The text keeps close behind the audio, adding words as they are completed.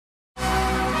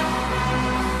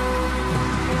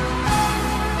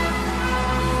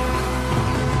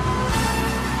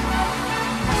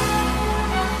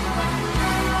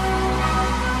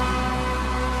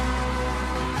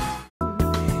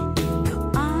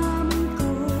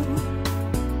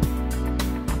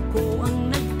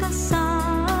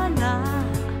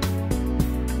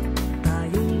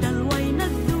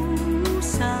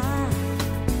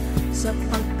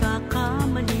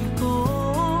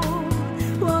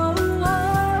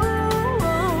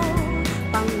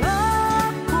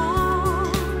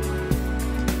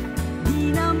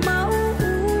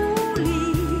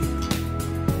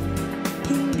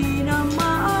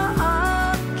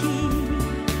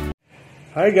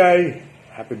Hi guy,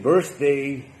 happy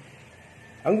birthday.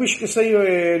 Ang wish ko sa iyo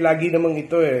lagi namang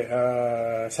ito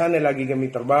sana lagi kami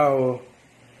trabaho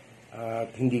at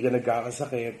hindi ka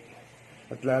nagkakasakit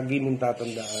at lagi mong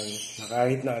tatandaan na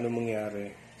kahit na anong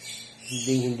mangyari,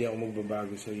 hindi ako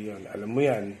magbabago sa iyo. Alam mo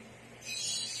yan,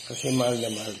 kasi mahal na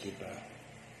mahal kita.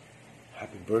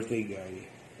 Happy birthday guy.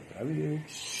 I love you.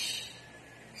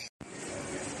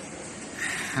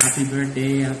 Happy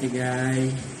birthday, happy guy.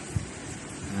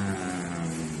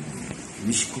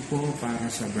 Wish ko po para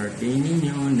sa birthday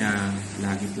ninyo na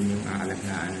lagi po niyong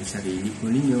aalagaan ang sarili po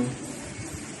ninyo,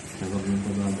 na huwag niyong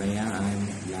pababayaan,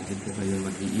 lagi po kayo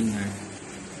mag-iingat,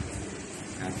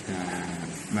 at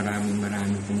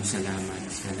maraming pong salamat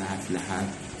sa lahat-lahat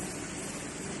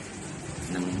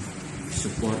ng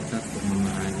suporta at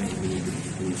pagmamahal na ibinibigay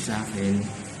po niyo sa akin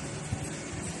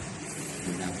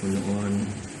mula po noon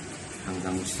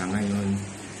hanggang sa ngayon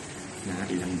na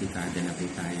ilang dekada na po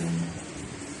tayong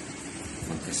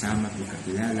magkasama at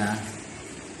magkakilala.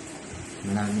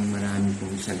 Maraming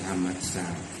pong salamat sa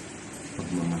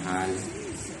pagmamahal,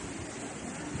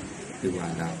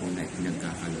 tiwala po na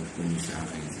pinagkakaloob po niyo sa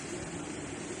akin.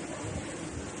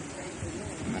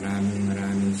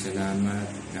 Maraming salamat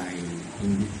dahil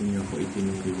hindi po niyo ako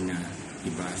itinuri na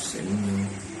iba sa inyo.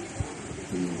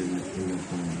 Tinuri na po niyo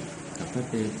pong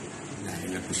kapatid, dahil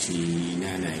na po si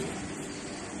nanay.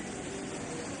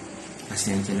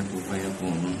 Pasensya na po kayo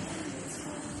kung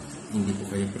hindi po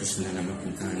kayo personal na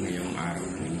mapuntahan ngayong araw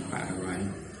ng inyong kaarawan,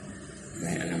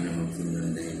 dahil alam naman po nyo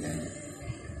ang dahilan.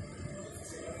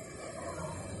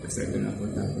 Basta ito na po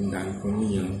tatandaan po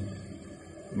ninyo,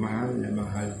 mahal na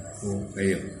mahal po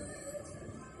kayo.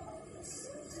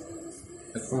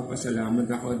 Nagpapasalamat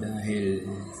ako dahil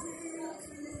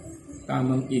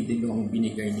tamang idilo ang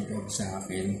binigay niyo sa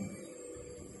akin.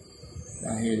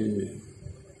 Dahil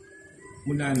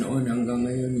mula noon hanggang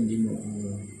ngayon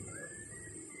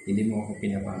hindi mo ako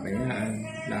pinapabayaan.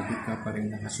 Lagi ka pa rin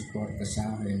nakasuporta sa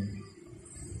akin.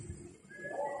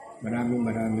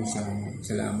 Maraming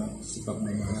salamat sa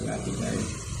pagmamahal natin dahil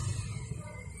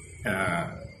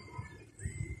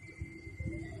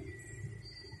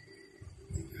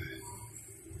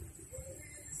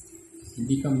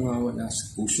hindi ka mawawala sa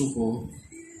puso ko,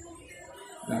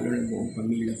 lalo na buong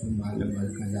pamilya ko. Mahal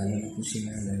ka, lalo na po si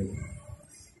nanay.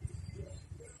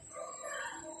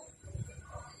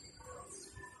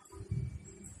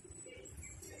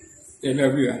 I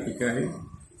love you, Ate Kai.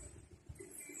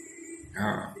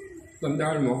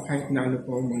 Tandaan mo, kahit na ano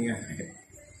po ang mangyari,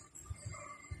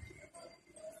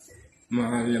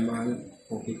 mahal na mahal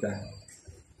po kita.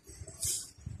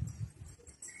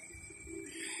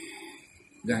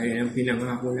 Dahil ang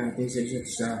pinangako natin sa isa't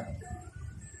isa,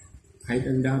 kahit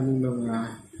ang daming mga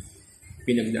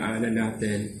pinagdaanan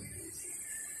natin,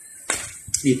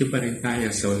 dito pa rin tayo,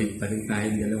 solid pa rin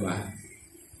tayong dalawa.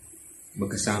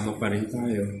 Magkasama pa rin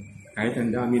tayo. Kahit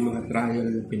ang daming mga trial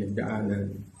na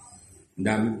pinagdaanan,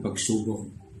 daming pagsubok,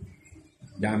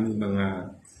 daming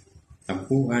mga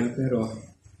tampuhan, pero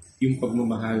yung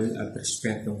pagmamahal at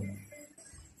respeto,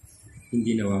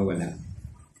 hindi nawawala.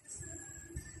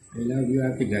 I love you,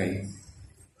 Ate Guy.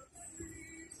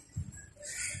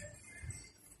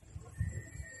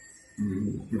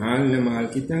 Mahal na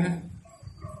mahal kita,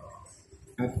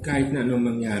 at kahit na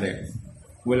anong mangyari,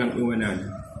 walang iwanan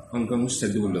hanggang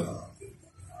sa dulo.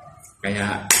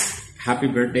 Kaya, happy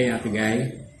birthday, Ate Guy.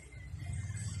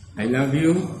 I love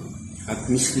you at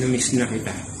miss na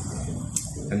kita.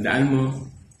 Tandaan mo,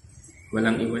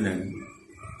 walang iwanan.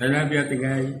 I love you, Ate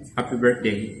Guy. Happy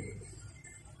birthday.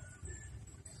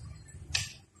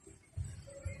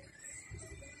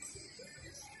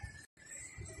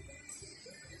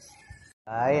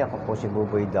 Hi, ako po si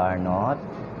Buboy Darnot,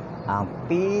 ang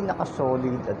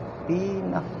pinaka-solid at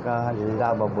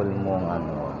pinaka-lovable mong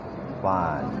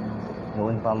fan.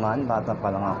 Noon pa man, bata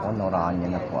pa lang ako,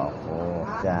 Noranians na po ako.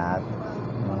 At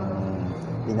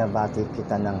binabati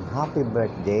kita ng happy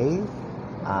birthday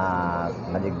at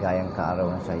maligayang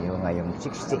kaarawan sa iyo ngayong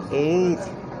 68.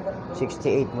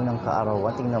 68 mo ng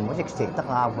kaarawan. Tingnan mo, 68,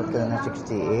 nakaabot ka na ng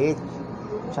 68.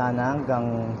 Sana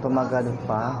hanggang tumagal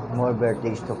pa, more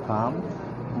birthdays to come,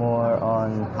 more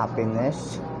on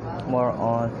happiness, more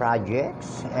on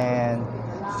projects, and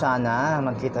sana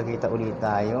magkita-kita ulit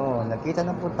tayo. Nagkita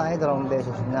na po tayo 2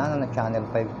 beses na Channel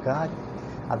 5 Cut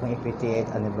at ng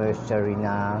 58th anniversary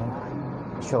ng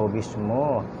showbiz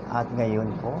mo. At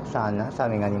ngayon po, sana,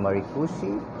 sabi nga ni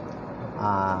Maricusi,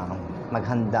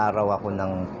 maghanda raw ako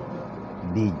ng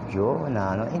video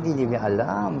na hindi niya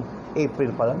alam.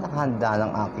 April pa lang nakahanda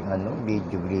ng aking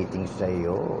video greeting sa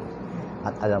iyo.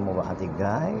 At alam mo ba, Ate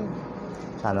Guy,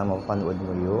 sana mapanood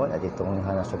mo yun. At itong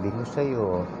sabihin ko sa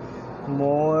iyo,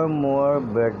 more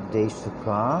birthdays to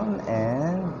come,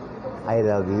 and I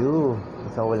love you.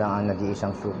 Ikaw lang ang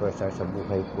nag-iisang superstar sa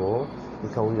buhay ko.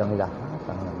 Ikaw lang lahat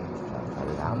ang nag-iisang.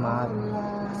 Salamat.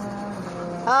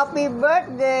 Happy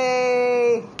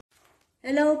birthday!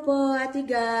 Hello po, Ate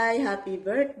Guy. Happy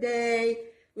birthday.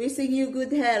 Wishing you good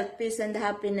health, peace, and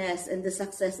happiness, and the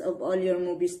success of all your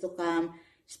movies to come.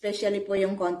 Especially po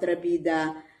yung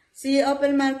Kontrabida. Si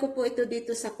Opel Marco po ito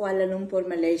dito sa Kuala Lumpur,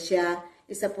 Malaysia.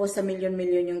 Isa po sa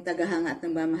milyon-milyon yung tagahanga at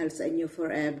nagmamahal sa inyo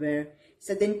forever.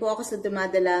 Isa din po ako sa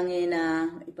dumadalangin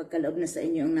na ipagkaloob na sa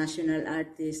inyo ang national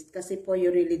artist. Kasi po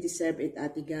you really deserve it,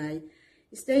 Ate Guy.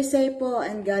 Stay safe po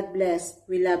and God bless.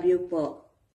 We love you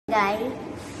po. Guy,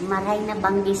 maray na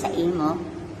banggi sa imo.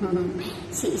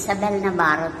 Si Isabel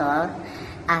Navarro to,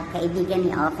 kaibigan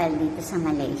ni Opel dito sa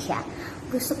Malaysia.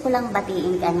 Gusto ko lang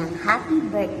batiin ka ng happy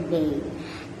birthday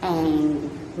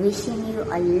and wishing you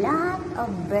a lot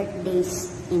of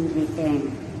birthdays in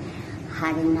return.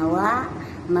 Harinawa,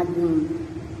 maging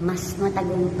mas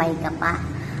matagumpay ka pa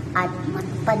at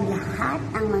matupad lahat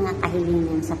ang mga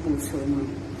kahilingan sa puso mo.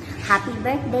 Happy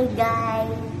birthday, Guy!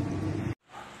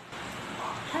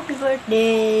 Happy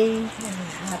birthday!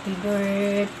 Happy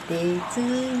birthday to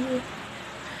you!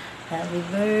 Happy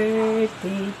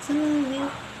birthday to you!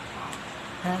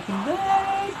 Happy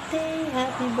birthday,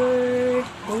 happy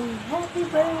birthday, happy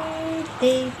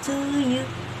birthday to you!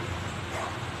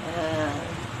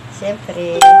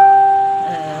 Siyempre,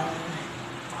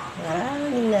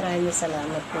 maraming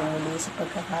salamat po muli sa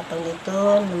pagkakataon ito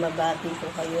na mabati ko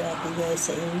kayo at igay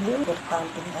sa inyo.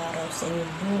 Importanteng araw sa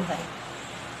inyong buhay.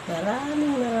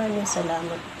 Maraming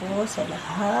salamat po sa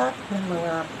lahat ng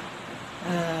mga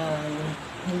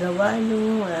nagawa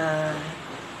nyo,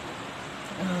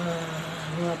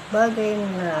 mga bagay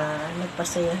na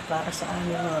nagpasaya para sa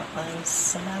aming mga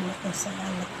fans.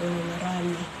 Salamat po na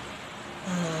marami.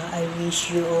 I wish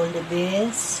you all the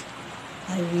best.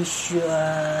 I wish you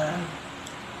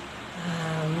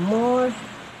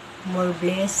more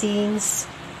blessings,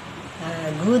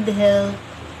 good health,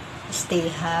 stay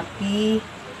happy,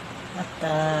 at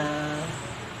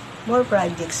more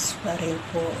projects pa rin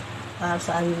po para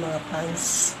sa aming mga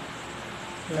fans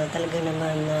na talaga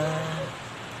naman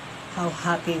how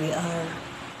happy we are.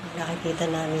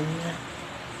 Nakikita namin na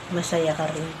masaya ka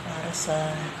rin para sa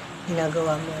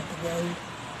ginagawa mo at again.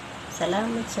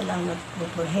 Salamat po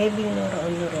for having Nora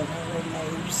Aunor in our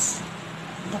lives.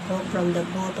 At ako, from the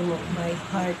bottom of my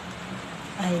heart,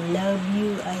 I love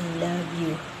you, I love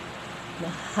you.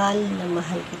 Mahal na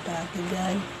mahal kita, Ate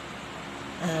Guy.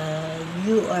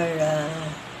 You are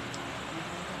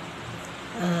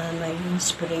my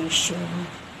inspiration.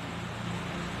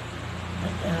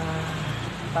 At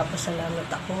papasalamat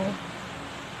ako.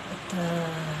 At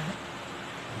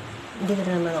hindi ka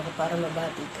naman ako para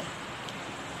mabati ka.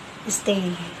 Stay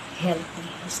healthy,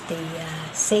 stay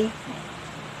safe,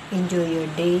 enjoy your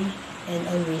day, and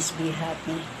always be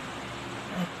happy.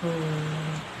 At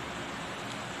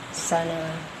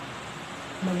sana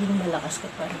maging malakas ka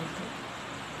pa rin po.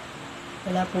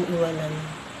 Wala pong iwanan.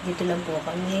 Dito lang po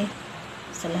kami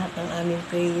sa lahat ng aming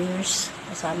prayers.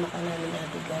 Kasama ka namin,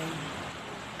 Ate Guy.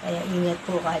 Kaya ingat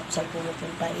po kahit saan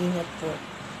pumupunta. Ingat po.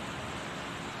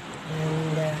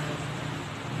 And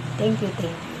thank you.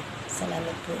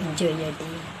 Salamat po. Enjoy your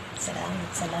day.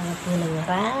 Salamat po ng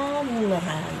marami.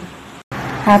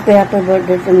 Happy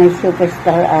birthday to my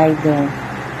superstar idol.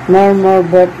 More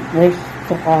birthdays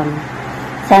to come.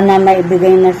 Sana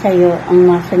maibigay na sa iyo ang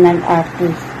national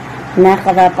artist na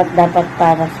karapat-dapat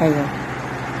para sa iyo.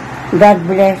 God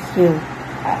bless you.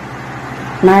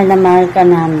 Mahal na mahal ka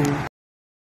namin.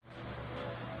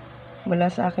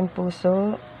 Mula sa aking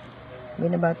puso,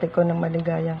 binabati ko ng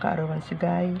maligayang kaarawan si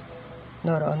Guy,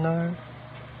 Nora Aunor.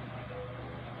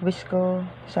 Wish ko,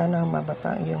 sana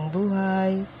mababa ang iyong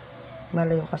buhay,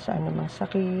 malayo ka sa anumang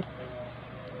sakit,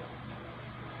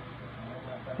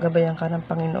 gabayan ka ng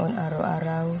Panginoon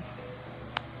araw-araw,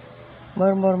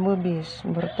 more movies,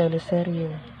 more teleserye.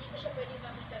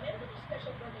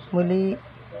 Muli,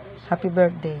 happy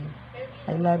birthday.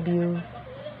 I love you.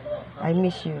 I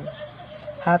miss you.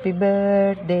 Happy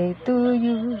birthday to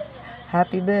you.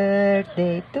 Happy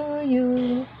birthday to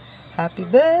you. Happy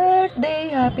birthday,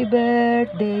 happy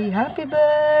birthday, happy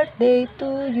birthday to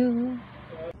you.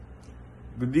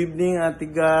 Good evening, Ate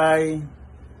Guy.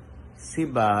 Si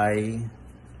Bay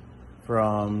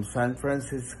from San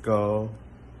Francisco.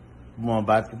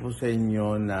 Bumabati po sa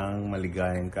inyo ng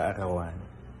maligayang kaarawan.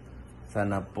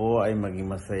 Sana po ay maging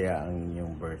masaya ang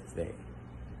inyong birthday.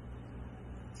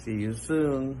 See you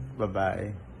soon.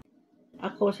 Bye-bye.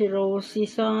 Ako si Rose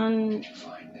Season,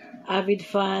 avid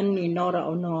fan ni Nora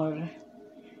Aunor.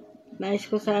 Nais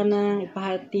ko sana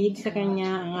ipahatid sa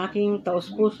kanya ang aking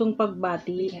taus-pusong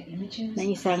pagbati ng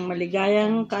isang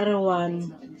maligayang kaarawan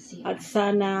at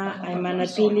sana ay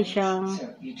manatili siyang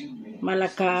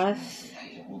malakas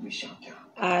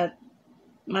at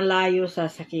malayo sa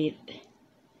sakit.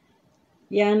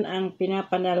 Yan ang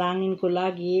pinapanalangin ko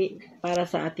lagi para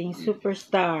sa ating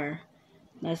superstar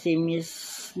na si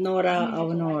Miss Nora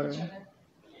Aunor.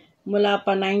 Mula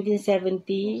pa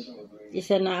 1970,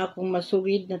 isa na akong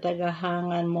masugid na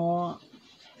tagahangan mo,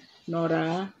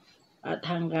 Nora, at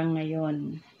hanggang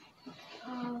ngayon.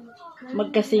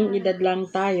 Magkasing edad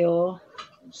lang tayo,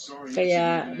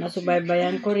 kaya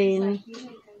nasubaybayan ko rin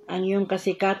ang iyong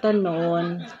kasikatan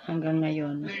noon hanggang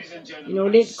ngayon.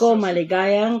 Inulit ko,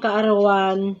 maligayang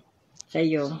kaarawan sa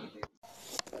iyo.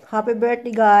 Happy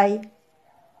birthday, Guy.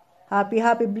 Happy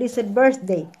blessed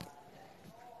birthday.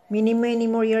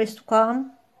 Many more years to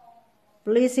come.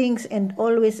 Blessings and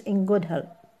always in good health.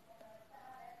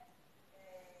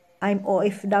 I'm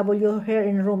OFW here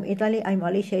in Rome, Italy. I'm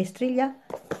Alicia Estrella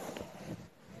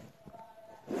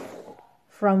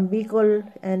from Bicol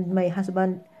and my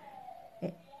husband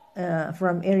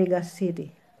from Irigas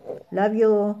City. Love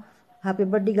you. Happy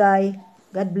birthday, Guy.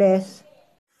 God bless.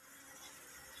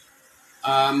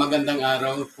 Magandang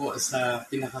araw po sa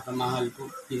pinakamamahal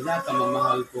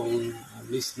kong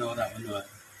Miss Nora Aunor.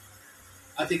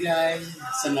 Ate Guy,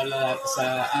 sa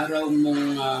araw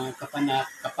mong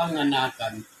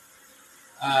kapanganakan,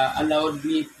 allowed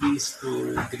me please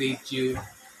to greet you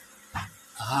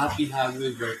a happy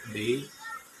birthday,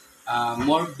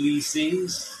 more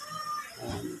blessings,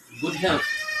 good health.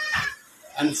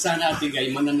 And sana Ate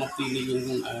Guy, mananatili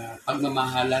yung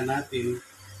pagmamahala natin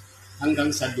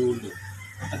hanggang sa dulo.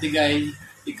 Ate Guy,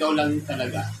 ikaw lang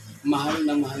talaga, mahal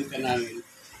na mahal ka namin,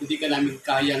 hindi ka namin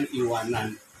kayang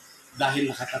iwanan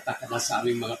dahil nakatatak ka na sa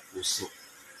aming mga puso.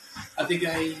 Ate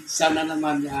Guy, sana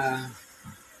naman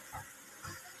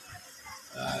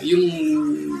yung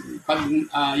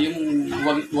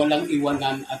walang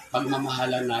iwanan at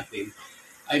pagmamahalan natin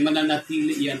ay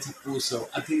mananatili yan sa puso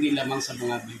at hindi lamang sa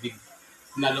mga bibig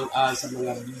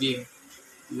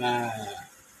na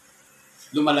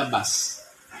lumalabas.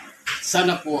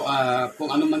 Sana po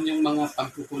kung ano man yung mga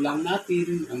pagkukulang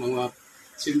natin, ang mga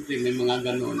siyempre may mga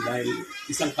ganoon dahil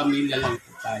isang pamilya lang po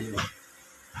tayo.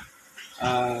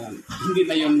 Hindi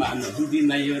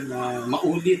na yun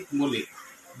maulit muli.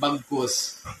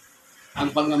 Bagkus ang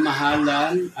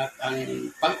pagmamahalan at ang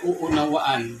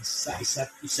pag-uunawaan sa isa't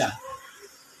isa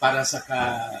para sa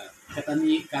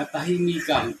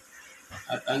katahimikan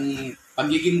at ang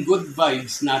pagiging good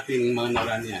vibes nating mga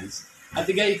Noranians. At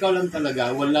ikaw lang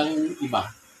talaga, walang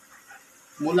iba.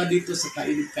 Mula dito sa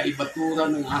kaibatura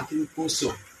ng aking puso,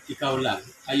 ikaw lang.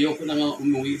 Ayoko na nga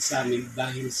umuwi sa amin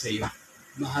dahil sa iyo.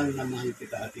 Mahal na mahal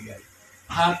kita, Ate Guy.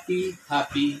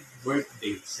 Happy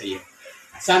birthday sa iyo.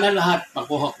 Sana lahat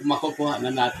makukuha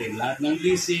na natin. Lahat ng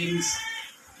blessings,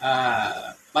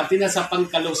 pati na sa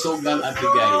pangkalusugan, Ate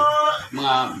Guy,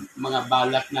 mga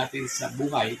balak natin sa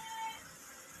buhay,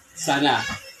 sana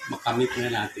makamit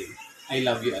na natin. I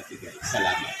love you, Ate Guy.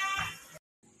 Salamat.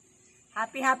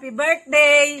 Happy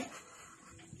birthday!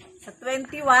 Sa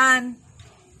 21,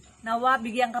 nawa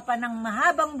bigyan ka pa ng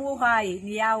mahabang buhay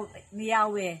ni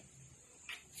Yahweh.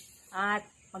 At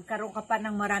magkaroon ka pa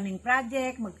ng maraming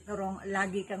project,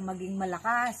 lagi kang maging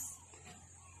malakas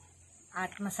at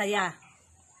masaya.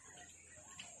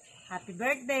 Happy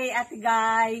birthday, Ate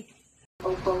Guy!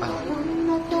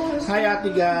 Hi, Ate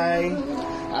Guy!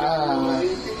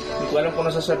 Hindi ko alam kung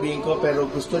nasasabihin ko, pero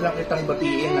gusto lang kitang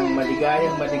batiin ng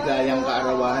maligayang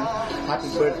kaarawan.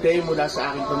 Happy birthday mula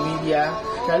sa aking pamilya.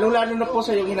 Lalo na po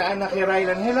sa iyong inaanak ni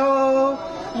Rylan. Hello!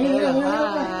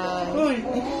 Hi!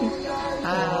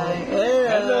 Hi!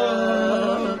 Hello!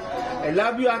 I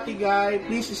love you, Ate Guy.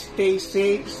 Please stay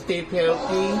safe, stay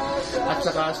healthy, at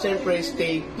saka siyempre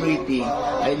stay pretty.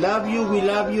 I love you, we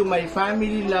love you, my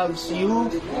family loves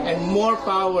you, and more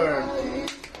power.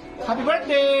 Happy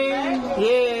birthday!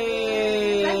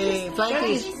 Yay!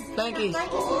 Thank you.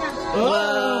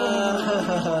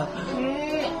 Wow.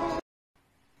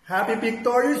 Happy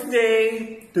Victorious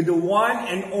Day to the one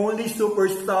and only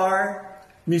superstar,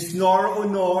 Miss Nora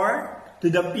Aunor,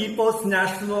 to the People's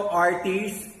National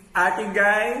Artist, Ate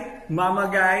Guy,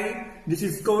 Mama Guy. This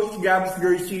is Coach Gabs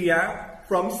Garcia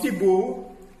from Cebu.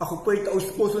 Ako po'y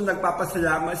taus-puso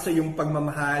nagpapasalamat sa iyong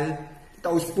pagmamahal.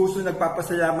 Taus-puso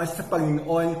nagpapasalamat sa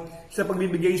Panginoon sa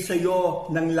pagbibigay sa iyo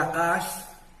ng lakas,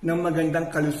 ng magandang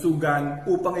kalusugan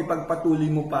upang ipagpatuloy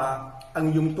mo pa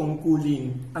ang iyong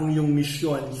tungkulin, ang iyong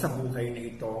misyon sa buhay na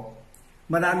ito.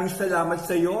 Maraming salamat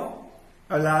sa iyo.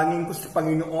 Alangin ko sa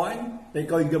Panginoon na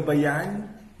ikaw ay gabayan,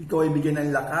 ikaw ay bigyan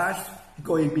ng lakas,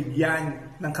 ikaw ay bigyan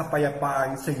ng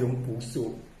kapayapaan sa iyong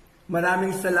puso.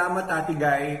 Maraming salamat, Ate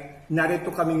Guy.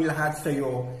 Narito kaming lahat sa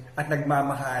iyo at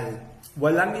nagmamahal.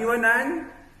 Walang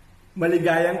iwanan,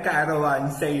 maligayang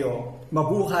kaarawan sa iyo.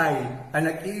 Mabuhay ang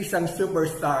nag-iisang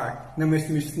superstar na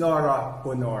Miss Nora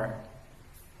Aunor.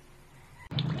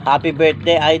 Happy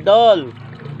birthday, Idol!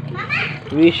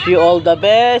 Wish you all the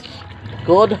best,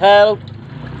 good health,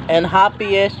 and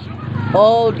happiest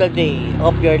all the day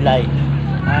of your life.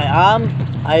 I am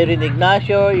Irene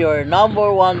Ignacio, your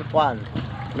 #1 fan.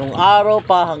 Nung araw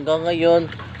pa hanggang ngayon,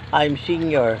 I'm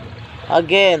senior.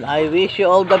 Again, I wish you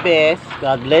all the best.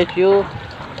 God bless you,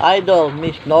 Idol,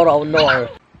 Miss Nora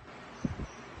Aunor.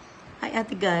 Hi,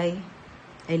 Ate Guy.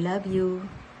 I love you.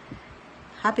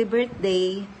 Happy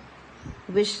birthday.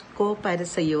 Wish ko para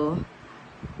sa'yo,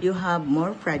 you have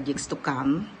more projects to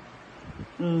come.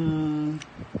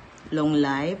 Long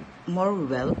life, more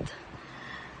wealth,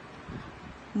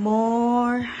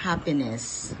 more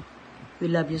happiness. We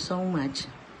love you so much.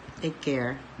 Take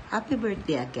care. Happy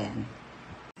birthday again.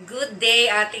 Good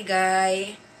day, Ate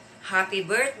Guy. Happy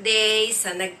birthday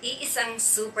sa nag-iisang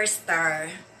superstar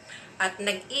at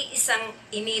nag-iisang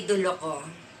inidolo ko.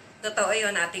 Totoo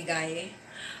yun, Ate Guy.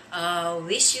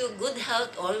 Wish you good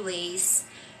health always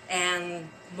and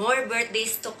more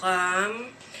birthdays to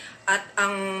come. At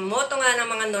ang motto nga ng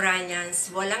mga Noranians,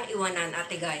 walang iwanan,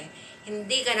 Ate Guy.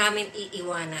 Hindi ka namin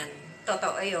iiwanan.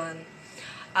 Totoo yun.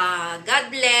 God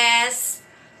bless.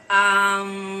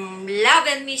 Love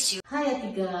and miss you. Hi,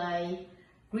 Ate Guy.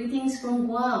 Greetings from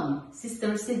Guam,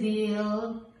 Sister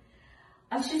Civil.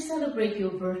 As you celebrate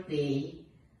your birthday,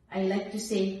 I'd like to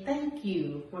say thank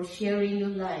you for sharing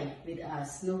your life with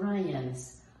us,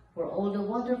 Noranians, for all the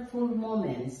wonderful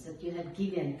moments that you have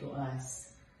given to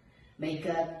us. May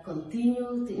God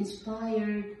continue to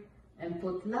inspire and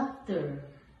put laughter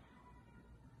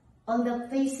on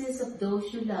the faces of those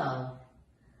you love.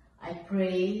 I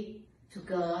pray to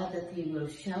God that He will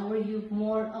shower you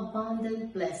more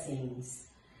abundant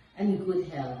blessings and good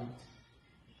health.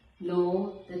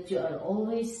 Know that you are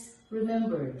always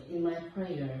remembered in my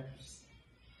prayers,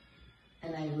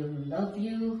 and I will love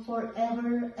you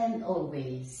forever and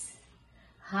always.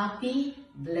 Happy,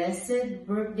 blessed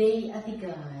birthday, Ate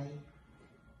Guy.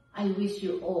 I wish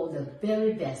you all the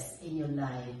very best in your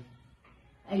life.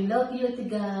 I love you, Ate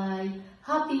Guy.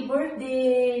 Happy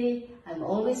birthday! I'm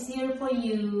always here for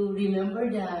you. Remember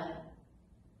that.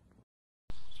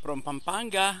 From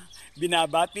Pampanga,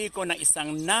 binabati ko ng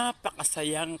isang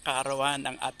napakasayang kaarawan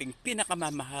ang ating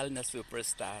pinakamamahal na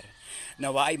superstar.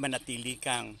 Nawa ay manatili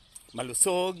kang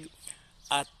malusog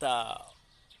at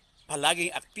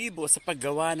palaging aktibo sa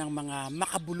paggawa ng mga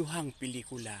makabuluhang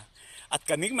pelikula. At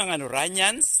kaming mga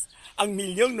Noranians, ang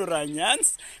milyong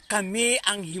Noranians, kami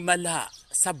ang himala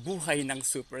sa buhay ng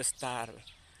superstar.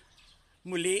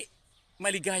 Muli,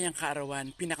 maligayang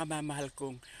kaarawan, pinakamamahal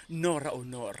kong Nora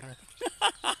Aunor.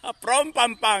 From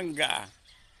Pampanga.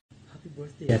 Happy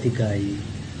birthday, Ate Guy.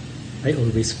 I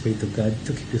always pray to God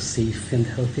to keep you safe and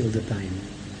healthy all the time.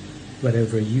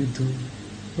 Whatever you do,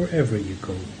 wherever you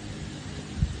go.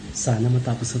 Sana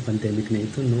matapos ang pandemic na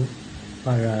ito, no?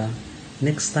 Para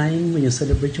next time when you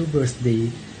celebrate your birthday,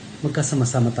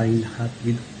 magkasama-sama tayong lahat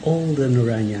with all the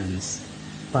Noranians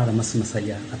para mas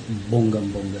masaya at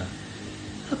bonggang-bongga.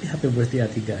 Happy birthday,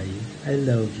 Ate Guy. I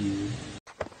love you.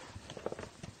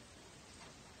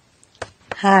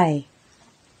 Hi,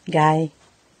 Guy.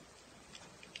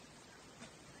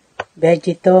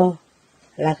 Veggie to.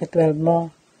 Lucky 12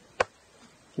 mo.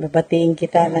 Babatiin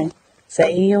kita lang sa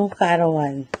iyong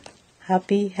kaarawan.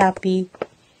 Happy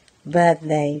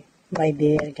birthday, my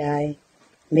dear Guy.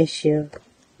 Miss you.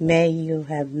 May you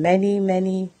have many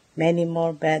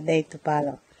more birthdays to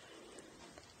follow.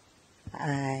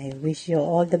 I wish you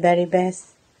all the very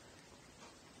best.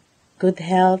 Good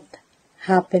health,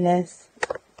 happiness,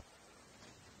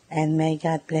 and may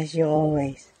God bless you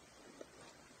always.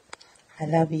 I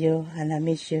love you and I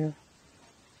miss you.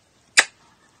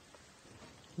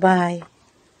 Bye.